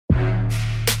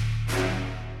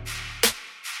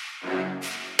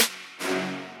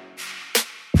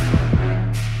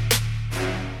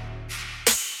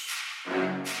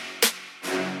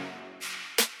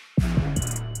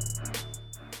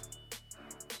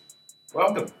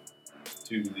Welcome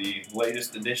to the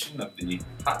latest edition of the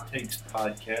Hot Takes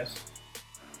podcast,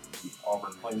 the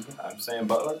Auburn Plainsman. I'm Sam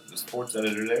Butler, the sports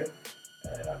editor there,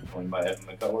 and I'm joined by Evan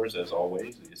McCullers, as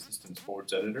always, the assistant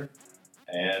sports editor.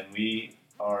 And we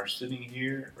are sitting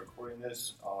here recording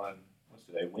this on, what's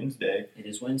today, Wednesday. It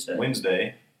is Wednesday.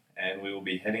 Wednesday, and we will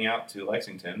be heading out to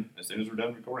Lexington as soon as we're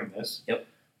done recording this. Yep.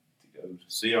 To go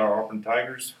see our Auburn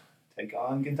Tigers take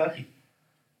on Kentucky.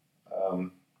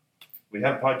 We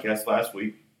had a podcast last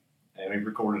week, and we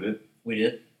recorded it. We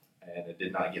did. And it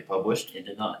did not get published. It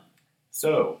did not.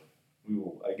 So, we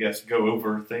will, I guess, go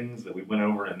over things that we went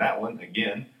over in that one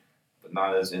again, but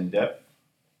not as in-depth,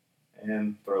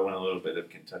 and throw in a little bit of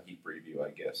Kentucky preview, I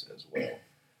guess, as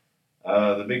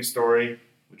well. The big story,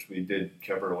 which we did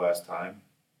cover last time,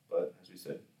 but as we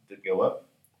said, did go up.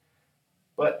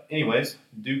 But anyways,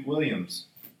 Duke Williams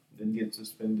didn't get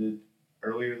suspended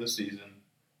earlier this season.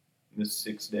 Missed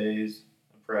 6 days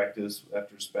of practice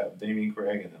after a spat with Damian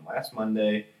Craig, and then last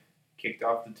Monday kicked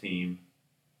off the team,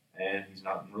 and he's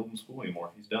not enrolled in school anymore.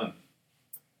 He's done.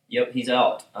 Yep, he's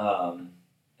out. I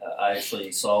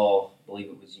actually saw, I believe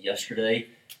it was yesterday,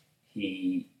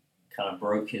 he kind of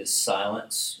broke his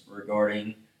silence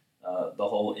regarding the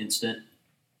whole incident.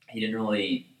 He didn't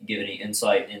really give any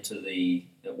insight into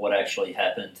what actually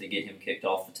happened to get him kicked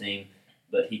off the team,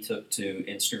 but he took to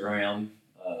Instagram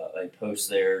a post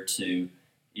there to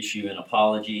issue an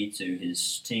apology to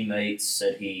his teammates,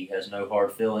 said he has no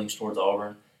hard feelings towards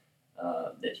Auburn,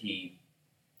 that he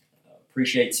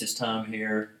appreciates his time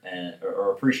here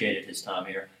or appreciated his time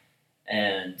here,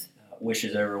 and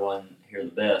wishes everyone here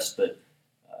the best. But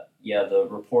the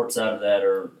reports out of that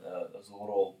are there's a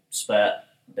little spat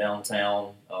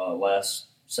downtown last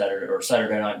Saturday or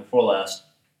Saturday night before last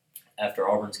after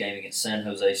Auburn's game against San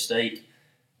Jose State.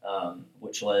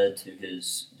 Which led to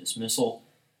his dismissal.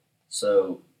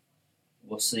 So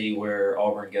we'll see where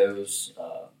Auburn goes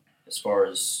as far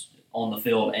as on the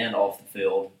field and off the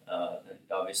field.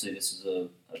 Obviously, this is a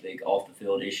big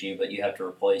off-the-field issue, but you have to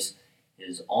replace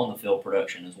his on-the-field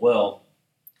production as well.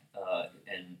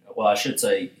 I should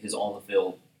say his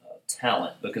on-the-field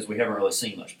talent, because we haven't really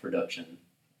seen much production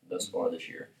thus far this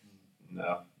year.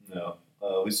 No.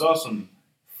 We saw some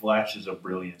flashes of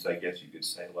brilliance, I guess you could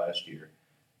say, last year,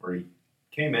 where he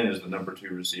came in as the number 2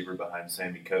 receiver behind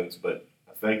Sammy Coates, but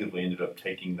effectively ended up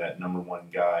taking that number 1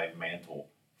 guy mantle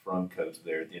from Coates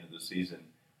there at the end of the season.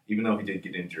 Even though he did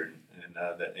get injured in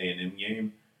that A&M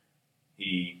game,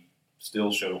 he still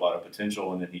showed a lot of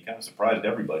potential, and then he kind of surprised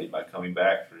everybody by coming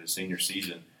back for his senior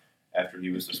season after he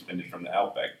was suspended from the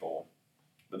Outback Bowl.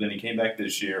 But then he came back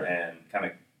this year and kind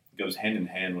of goes hand in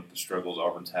hand with the struggles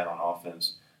Auburn's had on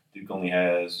offense. Duke only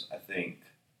has, I think,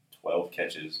 12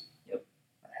 catches.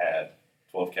 Had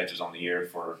 12 catches on the year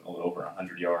for a little over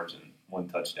 100 yards and 1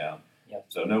 touchdown. Yep.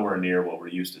 So nowhere near what we're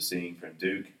used to seeing from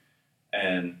Duke.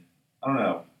 And I don't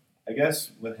know, I guess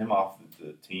with him off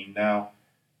the team now,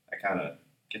 that kind of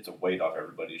gets a weight off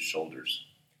everybody's shoulders.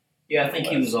 Yeah, I think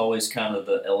he was always kind of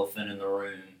the elephant in the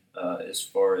room as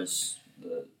far as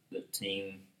the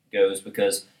team goes,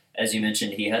 because as you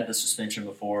mentioned, he had the suspension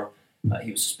before.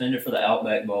 He was suspended for the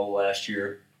Outback Bowl last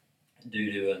year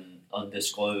due to an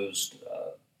undisclosed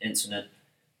incident,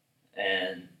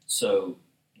 and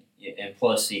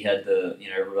plus he had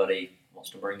everybody wants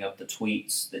to bring up the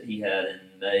tweets that he had in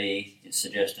May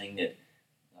suggesting that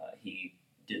he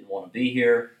didn't want to be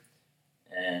here,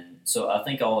 and so I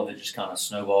think all of it just kind of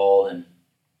snowballed, and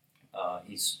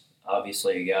he's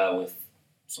obviously a guy with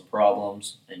some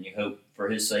problems, and you hope for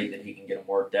his sake that he can get them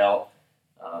worked out.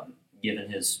 Given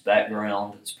his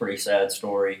background, it's a pretty sad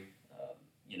story,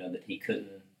 that he couldn't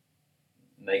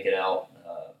make it out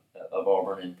of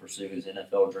Auburn and pursue his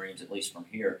NFL dreams, at least from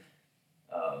here.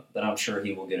 But I'm sure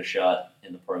he will get a shot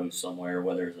in the pros somewhere,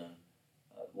 whether it's a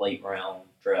late round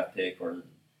draft pick or an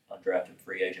undrafted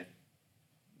free agent.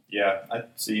 Yeah, I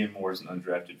see him more as an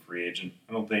undrafted free agent.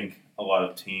 I don't think a lot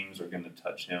of teams are going to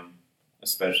touch him,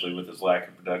 especially with his lack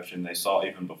of production. They saw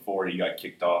even before he got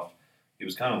kicked off, he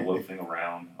was kind of loafing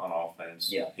around on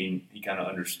offense. Yeah. He kind of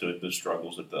understood the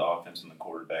struggles that the offense and the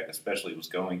quarterback especially was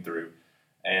going through.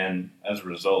 And as a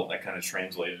result, that kind of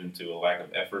translated into a lack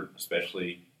of effort,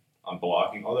 especially on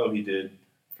blocking, although he did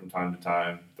from time to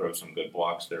time throw some good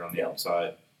blocks there on the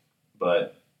outside.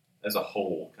 But as a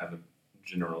whole, kind of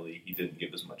generally, he didn't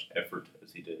give as much effort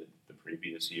as he did the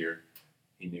previous year.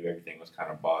 He knew everything was kind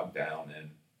of bogged down, and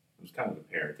it was kind of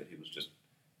apparent that he was just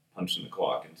punching the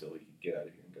clock until he could get out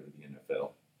of here and go to the NFL.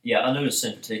 Yeah, I noticed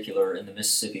in particular in the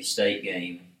Mississippi State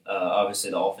game,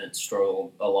 obviously the offense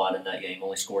struggled a lot in that game,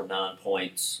 only scored 9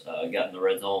 points, got in the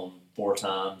red zone 4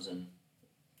 times and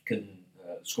couldn't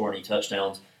score any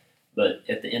touchdowns. But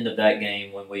at the end of that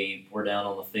game, when we were down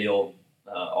on the field,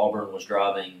 Auburn was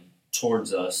driving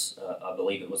towards us. I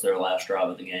believe it was their last drive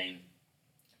of the game.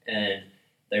 And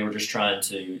they were just trying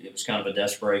to, it was kind of a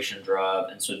desperation drive.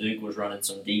 And so Duke was running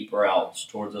some deep routes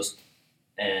towards us.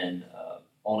 And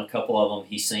on a couple of them,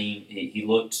 he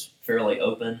looked fairly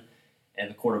open. And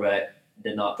the quarterback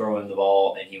did not throw him the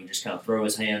ball. And he would just kind of throw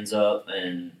his hands up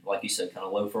and, like you said, kind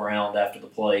of loaf around after the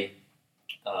play.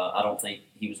 I don't think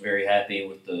he was very happy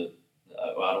with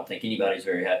I don't think anybody's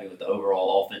very happy with the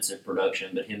overall offensive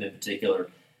production, but him in particular,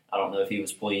 I don't know if he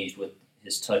was pleased with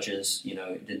his touches.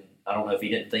 I don't know if he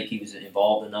didn't think he was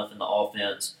involved enough in the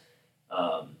offense,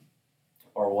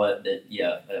 or what. But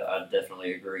yeah, I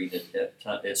definitely agree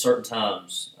that at certain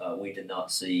times we did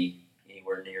not see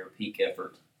anywhere near peak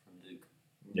effort from Duke.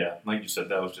 Yeah, like you said,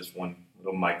 that was just one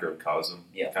little microcosm,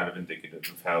 kind of indicative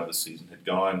of how the season had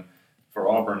gone for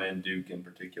Auburn and Duke in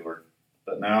particular.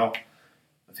 But now,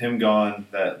 with him gone,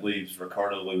 that leaves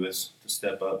Ricardo Lewis to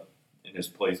step up in his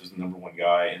place as the number one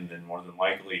guy, and then more than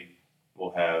likely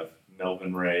we'll have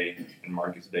Melvin Ray and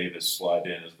Marcus Davis slide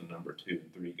in as the number 2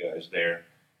 and 3 guys there.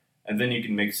 And then you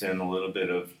can mix in a little bit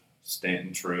of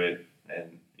Stanton Truitt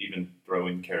and even throw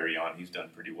in Carry On. He's done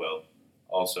pretty well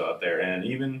also out there. And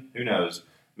even, who knows,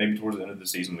 maybe towards the end of the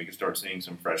season we could start seeing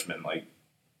some freshmen like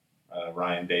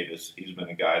Ryan Davis. He's been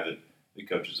a guy that the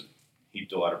coaches have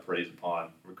heaped a lot of praise upon.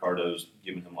 Ricardo's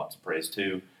given him lots of praise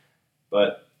too.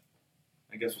 But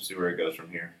I guess we'll see where it goes from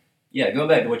here. Yeah, going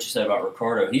back to what you said about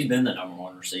Ricardo, he's been the number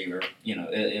one receiver,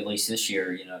 at least this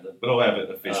year. But he'll have it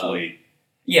officially.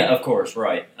 Yeah, of course,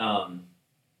 right.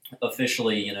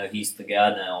 Officially, he's the guy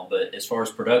now. But as far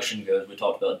as production goes, we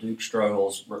talked about Duke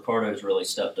struggles. Ricardo's really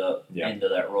stepped up into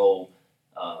that role.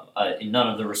 None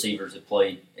of the receivers have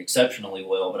played exceptionally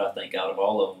well, but I think out of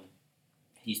all of them,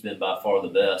 he's been by far the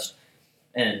best.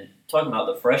 And talking about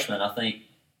the freshmen, I think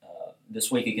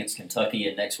this week against Kentucky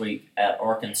and next week at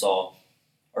Arkansas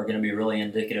are going to be really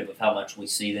indicative of how much we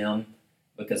see them,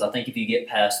 because I think if you get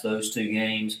past those 2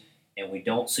 games and we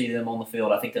don't see them on the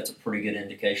field, I think that's a pretty good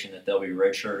indication that they'll be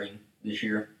redshirting this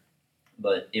year.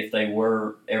 But if they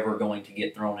were ever going to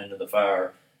get thrown into the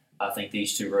fire, I think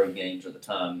these 2 road games are the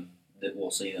time that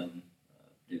we'll see them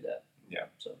do that. Yeah.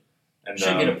 So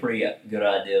should get a pretty good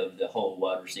idea of the whole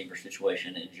wide receiver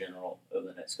situation in general over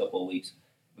the next couple of weeks,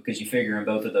 because you figure in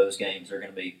both of those games they're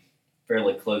going to be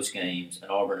fairly close games,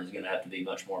 and Auburn is going to have to be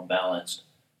much more balanced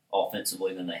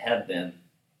offensively than they have been.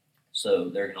 So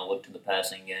they're going to look to the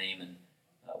passing game, and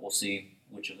we'll see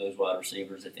which of those wide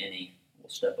receivers, if any, will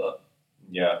step up.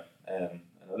 Yeah, and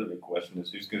another big question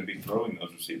is who's going to be throwing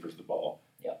those receivers the ball.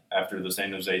 Yeah. After the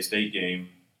San Jose State game,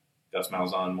 Gus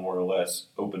Malzahn more or less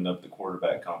opened up the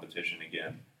quarterback competition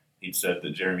again. He said that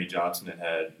Jeremy Johnson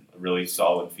had a really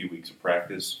solid few weeks of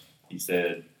practice. He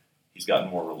said he's gotten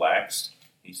more relaxed.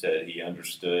 He said he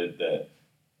understood that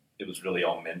it was really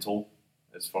all mental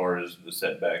as far as the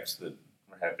setbacks that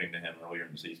were happening to him earlier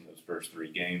in the season, those first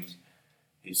 3 games.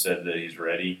 He said that he's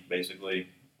ready, basically.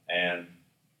 And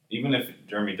even if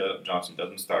Jeremy Johnson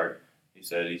doesn't start, he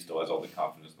said he still has all the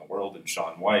confidence in the world in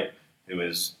Sean White, who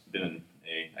has been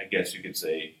I guess you could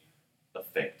say,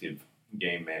 effective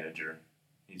game manager.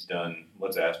 He's done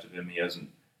what's asked of him. He hasn't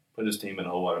put his team in a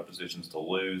whole lot of positions to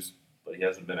lose, but he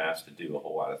hasn't been asked to do a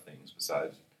whole lot of things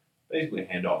besides basically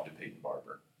hand off to Peyton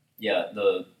Barber. Yeah,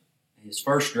 his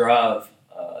first drive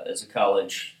as a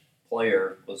college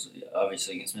player was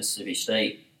obviously against Mississippi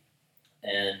State,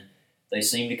 and they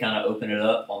seemed to kind of open it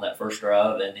up on that first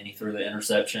drive, and then he threw the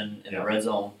interception in the red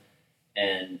zone,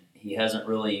 and he hasn't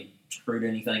really screwed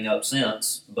anything up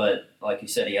since, but like you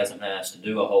said, he hasn't been asked to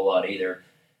do a whole lot either.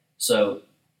 So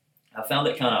I found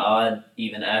it kind of odd,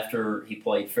 even after he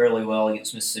played fairly well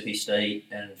against Mississippi State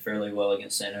and fairly well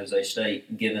against San Jose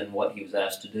State, given what he was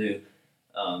asked to do.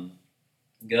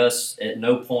 Gus at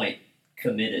no point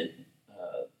committed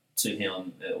to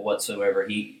him whatsoever.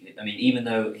 Even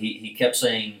though he kept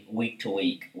saying week to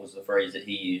week was the phrase that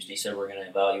he used. He said we're going to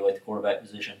evaluate the quarterback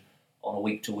position on a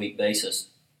week-to-week basis.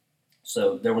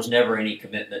 So there was never any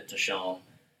commitment to Sean,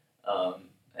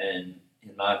 and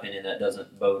in my opinion, that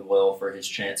doesn't bode well for his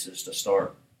chances to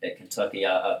start at Kentucky.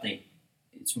 I think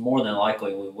it's more than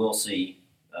likely we will see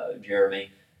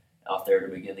Jeremy out there to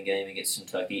begin the game against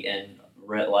Kentucky, and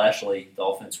Rhett Lashley, the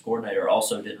offensive coordinator,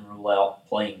 also didn't rule out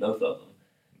playing both of them.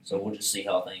 So we'll just see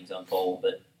how things unfold.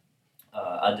 But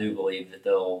I do believe that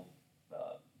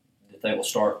they will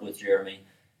start with Jeremy,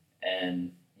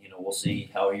 and we'll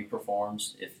see how he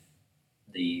performs. If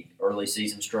the early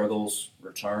season struggles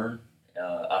return,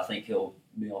 I think he'll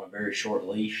be on a very short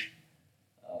leash.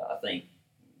 I think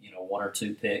 1 or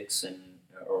 2 picks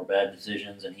or bad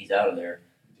decisions, and he's out of there.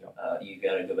 You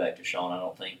got to go back to Sean, I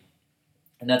don't think.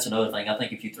 And that's another thing. I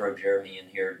think if you throw Jeremy in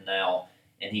here now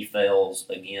and he fails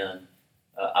again,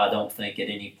 I don't think at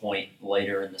any point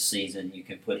later in the season you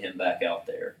can put him back out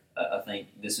there. I think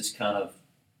this is kind of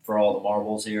for all the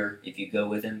marbles here. If you go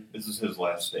with him, this is his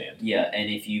last stand. Yeah, and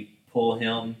if you pull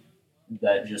him,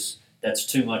 that's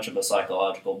too much of a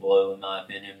psychological blow, in my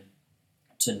opinion,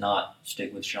 to not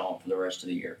stick with Sean for the rest of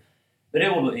the year. But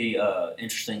it will be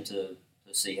interesting to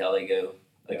see how they go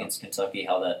against Kentucky,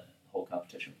 how that whole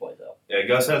competition plays out. Yeah,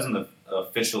 Gus hasn't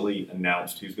officially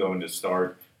announced who's going to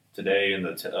start today in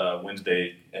the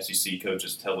Wednesday SEC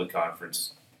coaches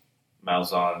teleconference.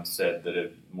 Malzahn said that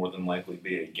it more than likely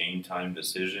be a game time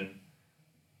decision,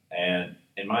 and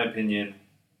in my opinion,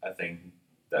 I think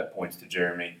that points to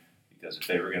Jeremy, because if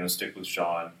they were going to stick with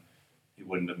Sean, he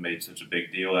wouldn't have made such a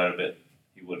big deal out of it.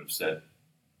 He would have said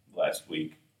last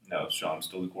week, no, Sean's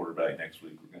still the quarterback. Next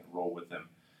week we're going to roll with him.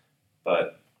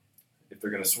 But if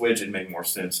they're going to switch, it'd make more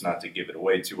sense not to give it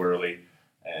away too early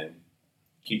and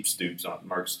keep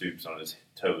Mark Stoops on his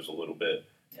toes a little bit.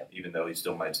 Yep. Even though he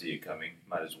still might see it coming.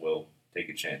 Might as well take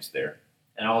a chance there.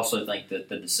 And I also think that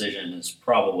the decision is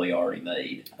probably already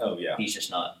made. Oh, yeah. He's just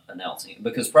not announcing it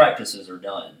because practices are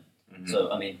done. Mm-hmm.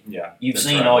 So, I mean, yeah, you've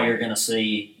seen all you're going to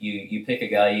see. You pick a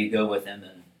guy, you go with him,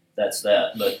 and that's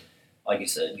that. But like you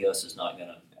said, Gus is not going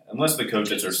to. Unless the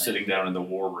coaches are sitting down in the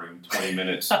war room 20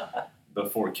 minutes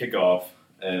before kickoff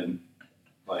and,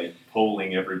 like,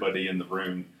 polling everybody in the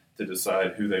room to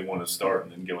decide who they want to start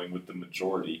and then going with the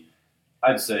majority.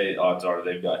 I'd say odds are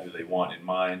they've got who they want in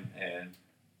mind, and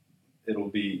it'll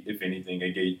be, if anything,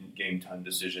 a game time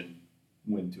decision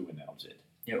when to announce it.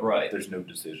 Yeah, right. There's no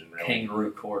decision, really.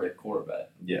 Kangaroo court at quarterback.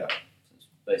 Yeah. That's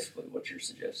basically what you're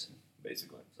suggesting.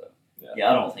 Basically. So,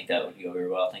 yeah, I don't think that would go very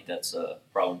well. I think that's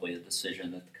probably a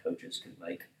decision that the coaches could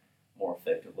make more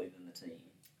effectively than the team.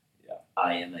 Yeah.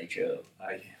 IMHO.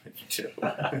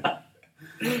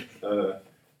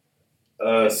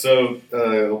 So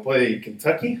we'll play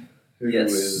Kentucky, who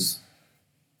Yes. is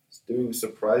doing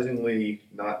surprisingly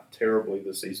not terribly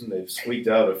this season. They've squeaked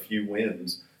out a few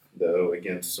wins, though,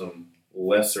 against some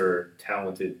lesser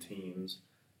talented teams,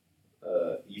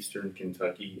 Eastern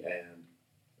Kentucky and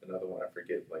another one I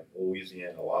forget, like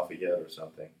Louisiana Lafayette or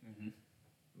something. Mm-hmm.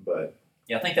 But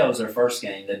yeah, I think that was their first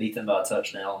game. They beat them by a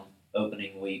touchdown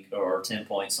opening week or 10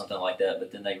 points, something like that.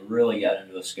 But then they really got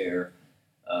into a scare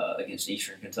against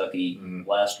Eastern Kentucky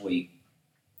last week,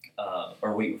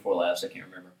 or week before last, I can't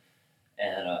remember.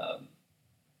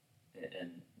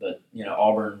 But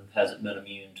Auburn hasn't been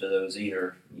immune to those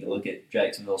either. You look at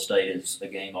Jacksonville State as a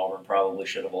game Auburn probably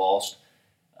should have lost.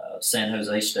 San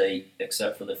Jose State,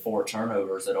 except for the 4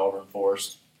 turnovers that Auburn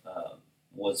forced,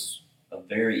 was a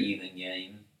very even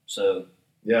game. So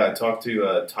yeah, I talked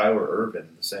to Tyler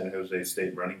Irvin, the San Jose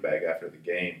State running back, after the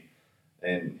game,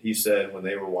 and he said when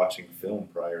they were watching film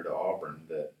prior to Auburn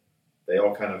that they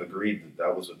all kind of agreed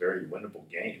that was a very winnable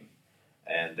game,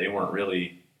 and they weren't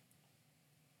really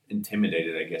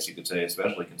intimidated, I guess you could say,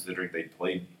 especially considering they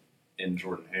played in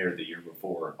Jordan-Hare the year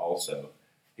before also.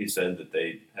 He said that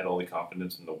they had all the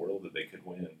confidence in the world that they could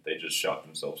win. They just shot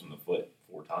themselves in the foot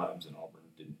 4 times, and Auburn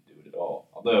didn't do it at all.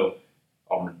 Although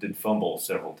Auburn did fumble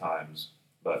several times,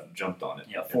 but jumped on it.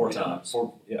 Yeah, 4 times.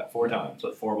 4 times.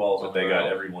 Put 4 balls on But they the got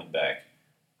ground. everyone back.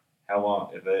 How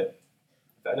long, if that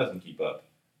doesn't keep up,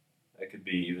 that could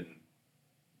be even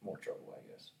more trouble,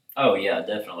 I guess. Oh, yeah,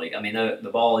 definitely. I mean, the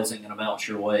ball isn't going to bounce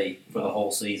your way for the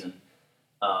whole season.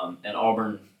 And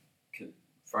Auburn could,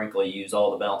 frankly, use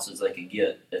all the bounces they can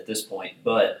get at this point.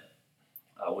 But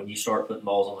when you start putting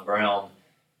balls on the ground,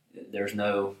 there's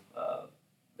no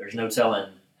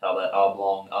telling how that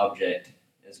oblong object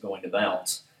is going to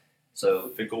bounce. So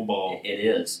Fickle ball. It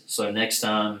is. So next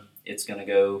time it's going to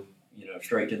go,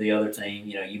 straight to the other team.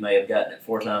 You may have gotten it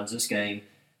 4 times this game.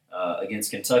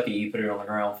 Against Kentucky, you put it on the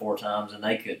ground 4 times, and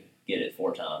they could get it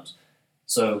 4 times.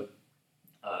 So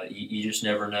you just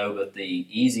never know. But the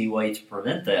easy way to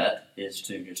prevent that is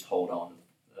to just hold on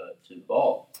to the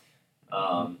ball.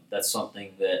 That's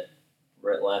something that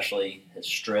Brett Lashley has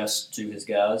stressed to his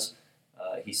guys.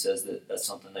 He says that that's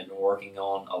something they've been working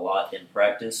on a lot in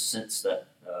practice since that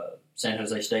San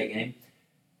Jose State game.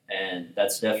 And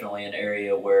that's definitely an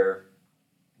area where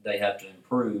they have to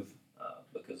improve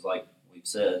because, like we've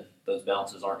said, those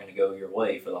bounces aren't going to go your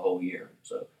way for the whole year.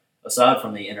 So aside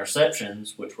from the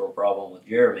interceptions, which were a problem with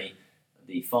Jeremy,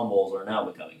 the fumbles are now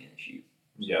becoming an issue.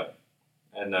 Yep.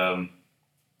 And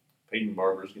Peyton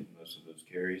Barber's getting most of those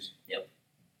carries. Yep.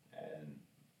 And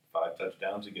 5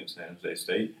 touchdowns against San Jose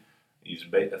State. He's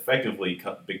effectively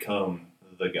become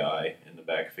the guy in the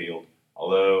backfield.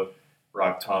 Although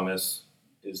Rock Thomas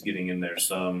is getting in there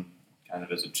some, kind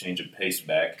of as a change of pace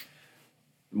back.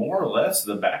 More or less,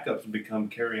 the backups become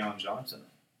Kerryon Johnson,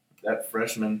 that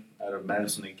freshman out of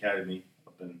Madison Academy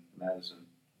up in Madison,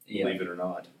 believe it or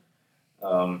not.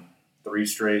 3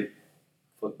 straight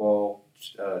football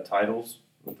titles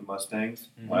with the Mustangs.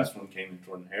 Mm-hmm. Last one came to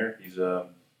Jordan Hare. He's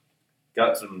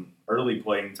got some early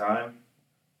playing time,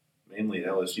 mainly at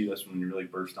LSU. That's when he really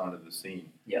burst onto the scene.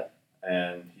 Yeah.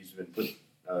 And he's been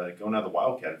going out of the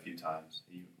Wildcat a few times.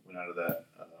 He went out of that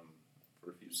for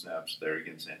a few snaps there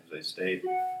against San Jose State.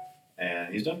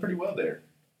 And he's done pretty well there.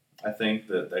 I think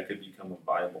that could become a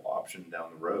viable option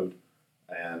down the road.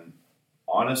 And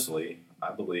honestly,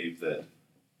 I believe that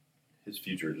his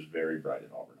future is very bright at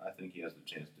Auburn. I think he has the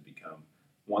chance to become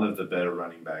one of the better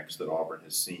running backs that Auburn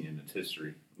has seen in its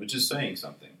history, which is saying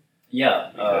something. Yeah.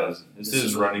 Because this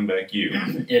is running back you.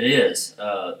 It is.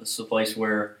 This is a place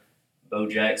where Bo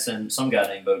Jackson, some guy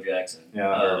named Bo Jackson, I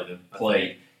heard of him.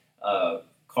 played.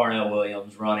 Carnell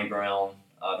Williams, Ronnie Brown,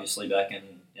 obviously back in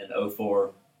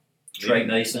 2004. Trey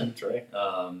Mason,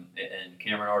 and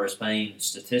Cameron Artis-Payne,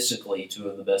 statistically 2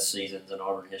 of the best seasons in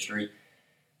Auburn history.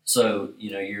 So,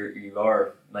 you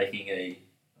are making a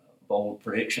bold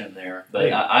prediction there.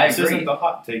 But I agree. This isn't the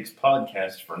Hot Takes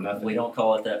podcast for nothing. We don't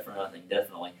call it that for nothing,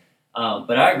 definitely.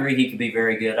 But I agree he could be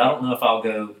very good. I don't know if I'll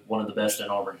go one of the best in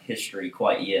Auburn history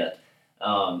quite yet.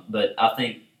 But I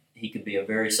think he could be a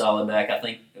very solid back. I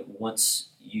think once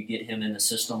you get him in the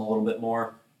system a little bit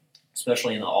more,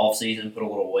 especially in the offseason, put a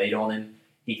little weight on him,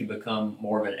 he can become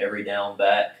more of an every down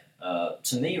back.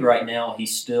 To me, right now,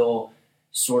 he's still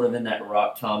sort of in that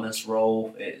Rock Thomas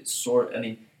role.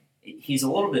 He's a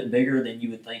little bit bigger than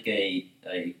you would think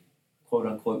a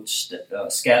quote-unquote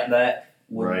scat back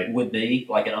would be,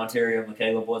 like an Ontario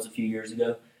McCaleb was a few years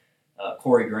ago,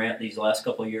 Corey Grant these last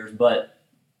couple of years. But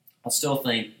I still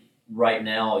think right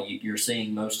now you're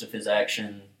seeing most of his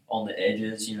action on the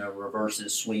edges,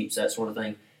 reverses, sweeps, that sort of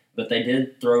thing. But they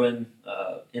did throw him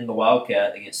in the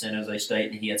Wildcat against San Jose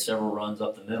State, and he had several runs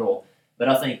up the middle. But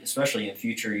I think, especially in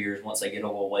future years, once they get a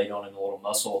little weight on him, a little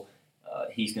muscle,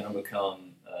 he's going to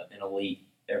become an elite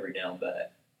every down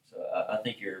back. So I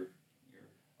think you're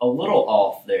a little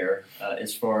off there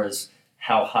as far as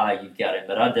how high you've got him.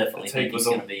 But I definitely think he's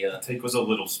going to be the take was a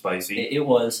little spicy. It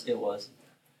was.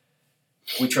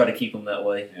 We try to keep them that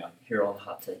way here on the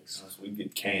Hot Takes. So we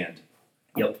get canned.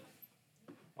 Yep.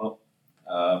 Well,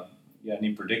 you got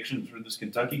any predictions for this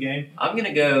Kentucky game? I'm going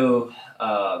to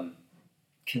go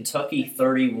Kentucky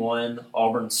 31,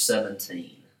 Auburn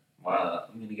 17. Wow.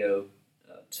 I'm going to go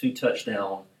 2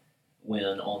 touchdown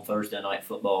win on Thursday Night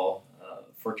Football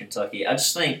for Kentucky. I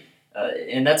just think,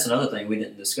 and that's another thing we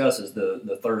didn't discuss, is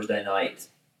the Thursday night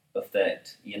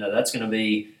effect. That's going to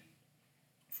be,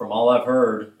 from all I've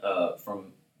heard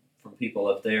from people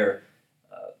up there,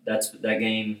 that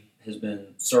game has been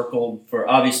circled for.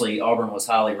 Obviously, Auburn was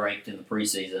highly ranked in the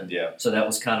preseason, so that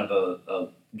was kind of a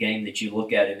game that you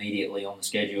look at immediately on the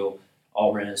schedule.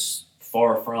 Auburn is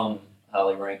far from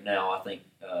highly ranked now. I think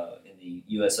in the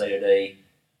USA Today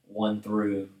 1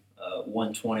 through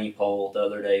 120 poll the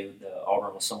other day,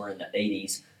 Auburn was somewhere in the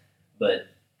 80s, but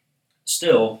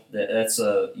still, that's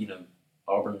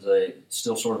Auburn's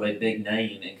still sort of a big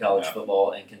name in college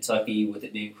football, and Kentucky, with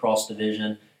it being cross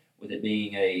division, with it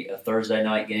being a Thursday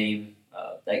night game,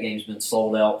 that game's been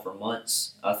sold out for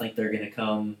months. I think they're going to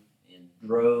come in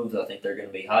droves. I think they're going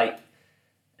to be hyped,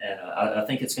 and I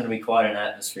think it's going to be quite an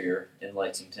atmosphere in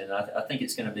Lexington. I think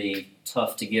it's going to be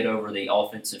tough to get over the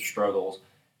offensive struggles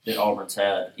that Auburn's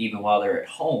had, even while they're at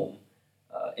home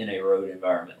in a road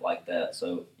environment like that.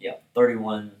 So,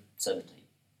 31-17.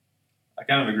 I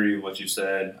kind of agree with what you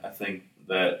said. I think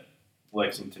that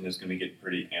Lexington is going to get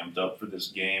pretty amped up for this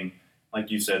game. Like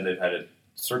you said, they've had it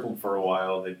circled for a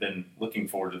while. They've been looking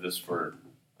forward to this for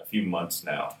a few months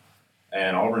now.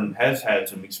 And Auburn has had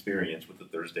some experience with the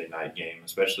Thursday night game,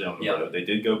 especially on the road. They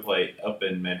did go play up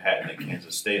in Manhattan at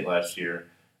Kansas State last year.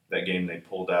 That game they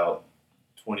pulled out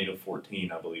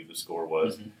 20-14, I believe the score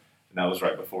was. Mm-hmm. And that was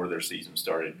right before their season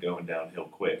started going downhill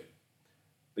quick.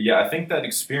 But I think that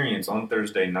experience on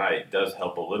Thursday night does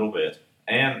help a little bit.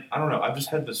 And I don't know, I've just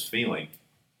had this feeling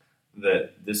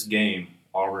that this game,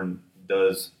 Auburn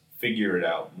does figure it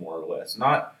out more or less.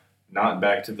 Not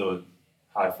back to the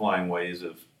high-flying ways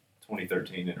of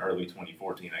 2013 and early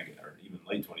 2014, or even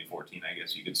late 2014, I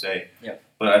guess you could say. Yeah.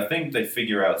 But I think they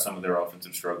figure out some of their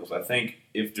offensive struggles. I think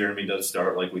if Jeremy does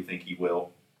start like we think he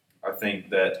will, I think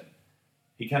that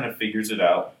he kind of figures it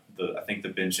out. I think the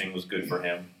benching was good for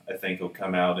him. I think he'll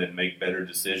come out and make better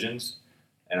decisions.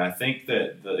 And I think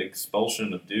that the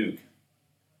expulsion of Duke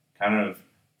kind of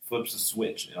flips a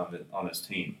switch on his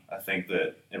team. I think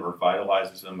that it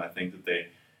revitalizes them. I think that they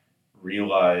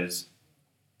realize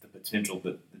potential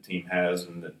that the team has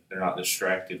and that they're not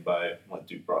distracted by what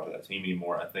Duke brought to that team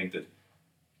anymore. I think that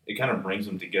it kind of brings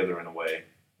them together in a way.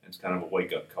 It's kind of a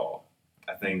wake-up call.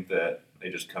 I think that they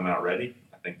just come out ready.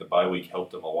 I think the bye week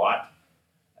helped them a lot.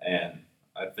 And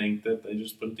I think that they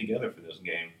just put it together for this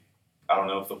game. I don't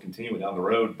know if they'll continue it down the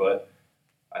road, but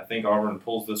I think Auburn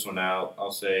pulls this one out.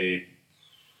 I'll say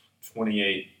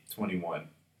 28-21.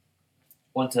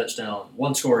 One touchdown,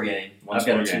 one score game. I've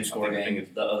got a two-score game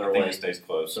the other way. I think it stays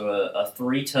close. So a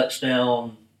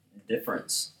 3-touchdown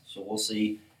difference. So we'll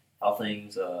see how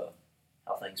things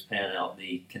pan out.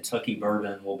 The Kentucky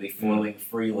bourbon will be flowing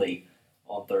freely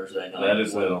on Thursday night. That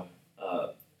is will.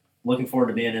 Looking forward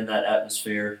to being in that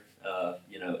atmosphere.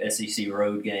 SEC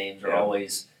road games are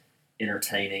always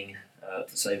entertaining,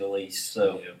 to say the least.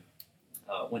 So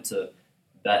went to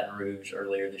Baton Rouge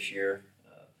earlier this year.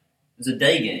 It was a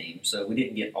day game, so we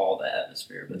didn't get all the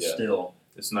atmosphere, but still.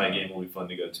 This night game will be fun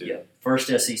to go to. Yeah, first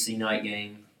SEC night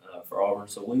game for Auburn,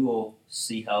 so we will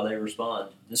see how they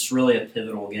respond. This is really a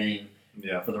pivotal game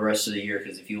for the rest of the year,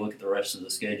 because if you look at the rest of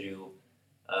the schedule,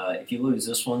 if you lose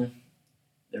this one,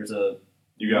 there's a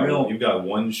You've got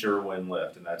one sure win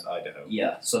left, and that's Idaho.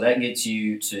 Yeah, so that gets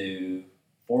you to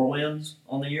 4 wins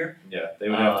on the year. Yeah, they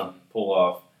would have to pull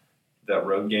off that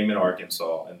road game in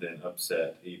Arkansas and then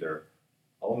upset either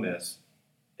Ole Miss,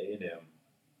 A&M,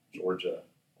 Georgia,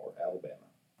 or Alabama.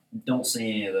 Don't see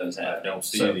any of those happening. I don't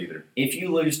see it either. If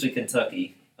you lose to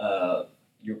Kentucky,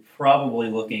 you're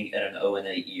probably looking at an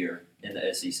 0-8 year in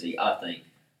the SEC, I think,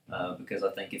 because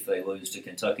I think if they lose to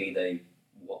Kentucky, they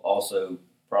will also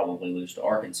probably lose to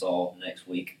Arkansas next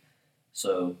week.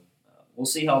 So we'll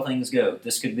see how things go.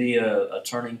 This could be a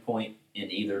turning point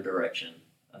in either direction,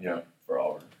 I think, for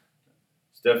Auburn.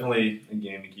 It's definitely a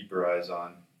game to keep your eyes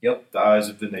on. Yep. The eyes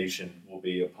of the nation will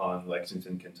be upon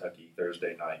Lexington, Kentucky,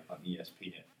 Thursday night on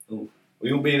ESPN. Ooh.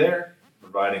 We will be there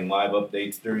providing live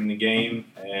updates during the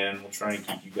game, and we'll try and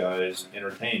keep you guys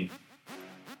entertained.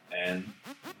 And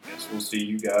I guess we'll see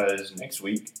you guys next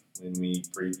week when we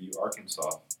preview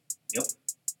Arkansas. Yep.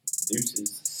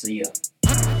 Deuces. See ya.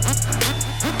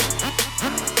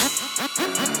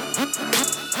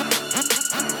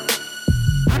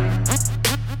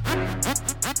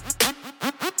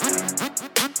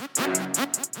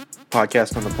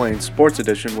 Podcast on the Plains Sports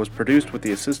Edition was produced with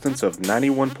the assistance of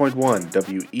 91.1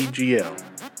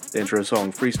 WEGL. The intro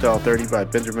song Freestyle 30 by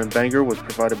Benjamin Banger was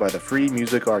provided by the Free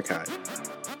Music Archive.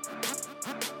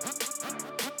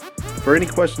 For any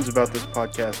questions about this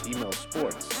podcast, email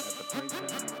sports